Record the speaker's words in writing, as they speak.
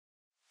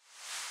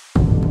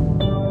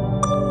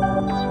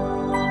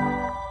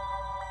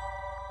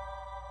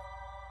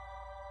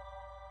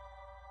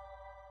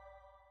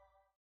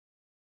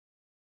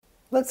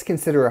Let's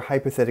consider a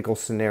hypothetical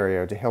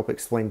scenario to help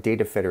explain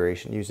data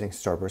federation using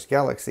Starburst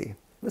Galaxy.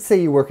 Let's say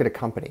you work at a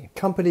company,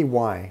 Company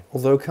Y.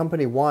 Although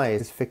Company Y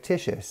is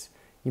fictitious,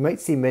 you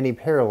might see many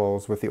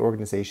parallels with the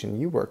organization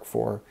you work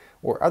for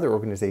or other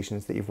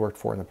organizations that you've worked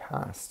for in the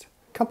past.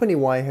 Company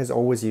Y has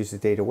always used a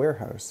data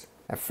warehouse.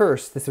 At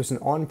first, this was an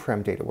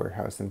on-prem data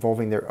warehouse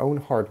involving their own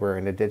hardware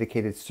and a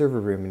dedicated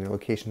server room in a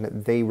location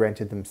that they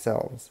rented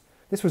themselves.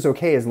 This was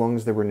okay as long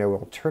as there were no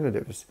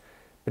alternatives,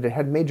 but it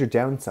had major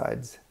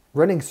downsides.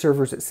 Running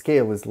servers at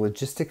scale is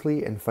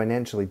logistically and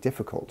financially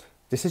difficult.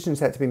 Decisions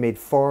had to be made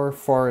far,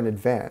 far in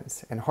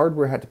advance, and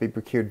hardware had to be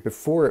procured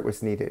before it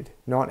was needed,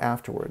 not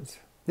afterwards.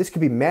 This could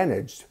be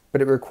managed,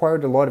 but it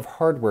required a lot of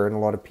hardware and a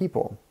lot of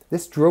people.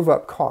 This drove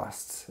up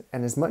costs,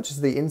 and as much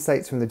as the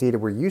insights from the data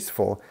were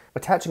useful,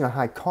 attaching a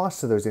high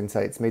cost to those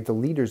insights made the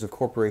leaders of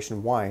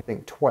Corporation Y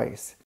think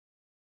twice.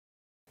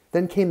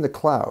 Then came the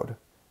cloud.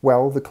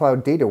 Well, the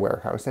cloud data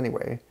warehouse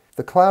anyway.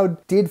 The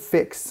cloud did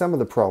fix some of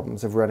the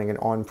problems of running an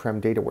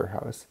on-prem data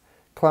warehouse.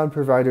 Cloud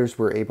providers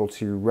were able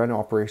to run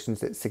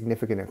operations at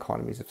significant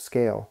economies of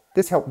scale.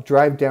 This helped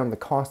drive down the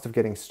cost of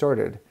getting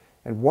started,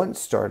 and once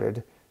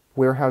started,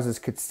 warehouses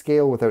could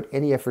scale without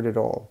any effort at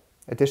all.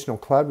 Additional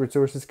cloud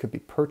resources could be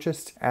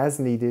purchased as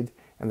needed,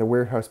 and the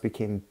warehouse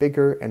became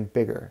bigger and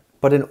bigger.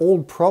 But an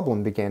old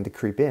problem began to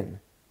creep in: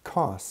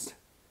 cost.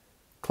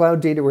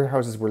 Cloud data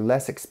warehouses were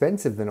less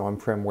expensive than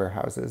on-prem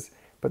warehouses,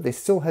 but they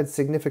still had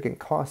significant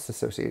costs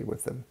associated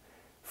with them.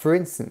 For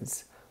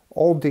instance,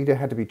 all data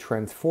had to be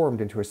transformed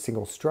into a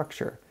single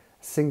structure,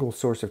 a single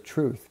source of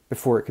truth,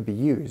 before it could be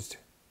used.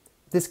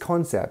 This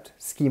concept,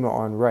 schema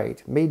on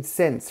write, made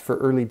sense for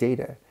early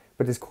data,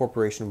 but as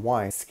Corporation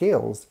Y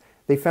scales,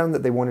 they found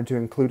that they wanted to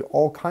include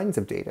all kinds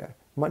of data,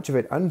 much of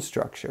it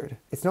unstructured.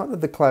 It's not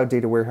that the cloud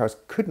data warehouse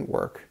couldn't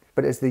work,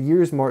 but as the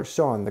years marched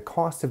on, the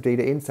cost of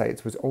data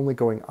insights was only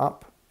going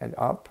up and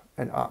up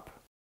and up.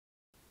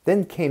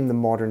 Then came the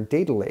modern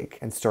data lake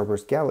and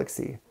Starburst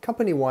Galaxy.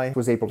 Company Y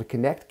was able to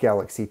connect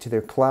Galaxy to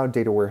their cloud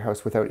data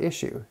warehouse without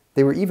issue.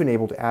 They were even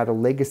able to add a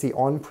legacy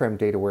on-prem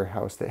data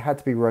warehouse that had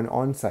to be run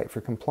on-site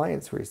for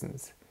compliance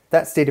reasons.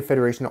 That's data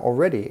federation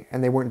already,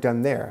 and they weren't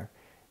done there.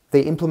 They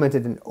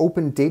implemented an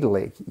open data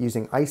lake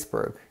using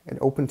Iceberg, an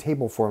open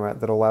table format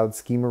that allowed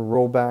schema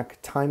rollback,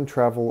 time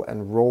travel,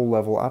 and role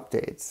level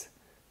updates.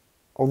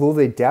 Although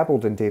they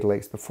dabbled in data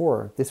lakes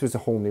before, this was a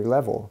whole new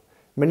level.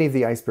 Many of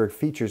the Iceberg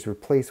features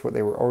replaced what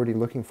they were already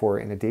looking for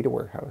in a data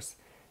warehouse.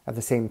 At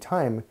the same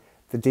time,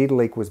 the data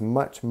lake was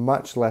much,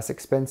 much less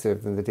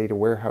expensive than the data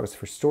warehouse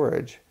for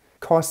storage.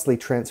 Costly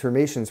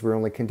transformations were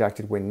only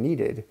conducted when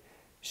needed,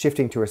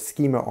 shifting to a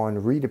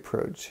schema-on-read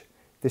approach.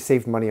 This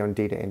saved money on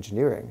data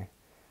engineering.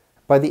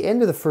 By the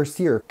end of the first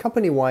year,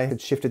 Company Y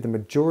had shifted the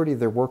majority of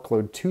their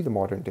workload to the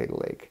modern data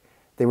lake.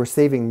 They were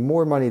saving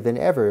more money than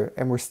ever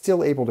and were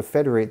still able to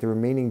federate the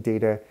remaining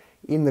data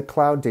in the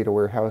cloud data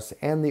warehouse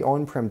and the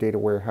on-prem data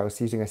warehouse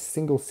using a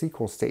single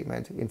SQL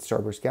statement in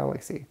Starburst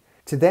Galaxy.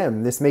 To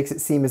them, this makes it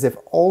seem as if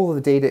all of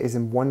the data is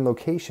in one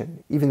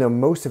location, even though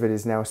most of it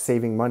is now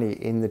saving money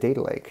in the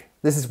data lake.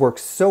 This has worked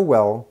so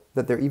well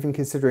that they're even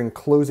considering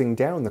closing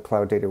down the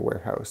cloud data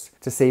warehouse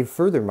to save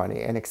further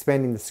money and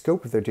expanding the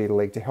scope of their data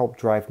lake to help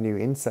drive new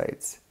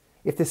insights.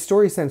 If this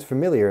story sounds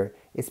familiar,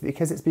 it's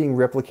because it's being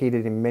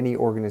replicated in many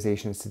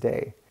organizations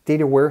today.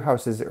 Data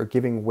warehouses are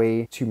giving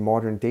way to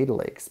modern data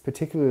lakes,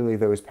 particularly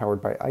those powered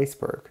by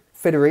Iceberg.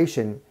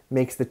 Federation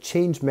makes the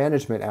change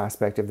management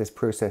aspect of this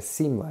process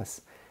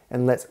seamless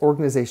and lets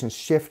organizations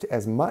shift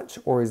as much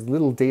or as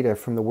little data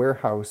from the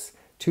warehouse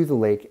to the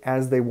lake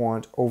as they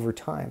want over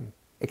time.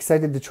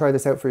 Excited to try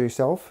this out for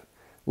yourself?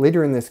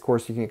 Later in this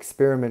course, you can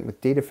experiment with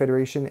data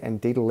federation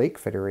and data lake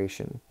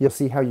federation. You'll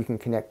see how you can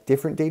connect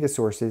different data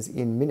sources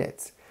in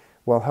minutes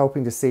while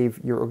helping to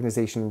save your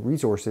organization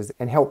resources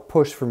and help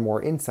push for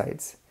more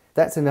insights.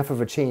 That's enough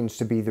of a change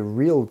to be the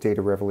real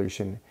data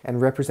revolution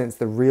and represents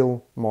the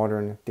real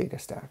modern data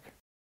stack.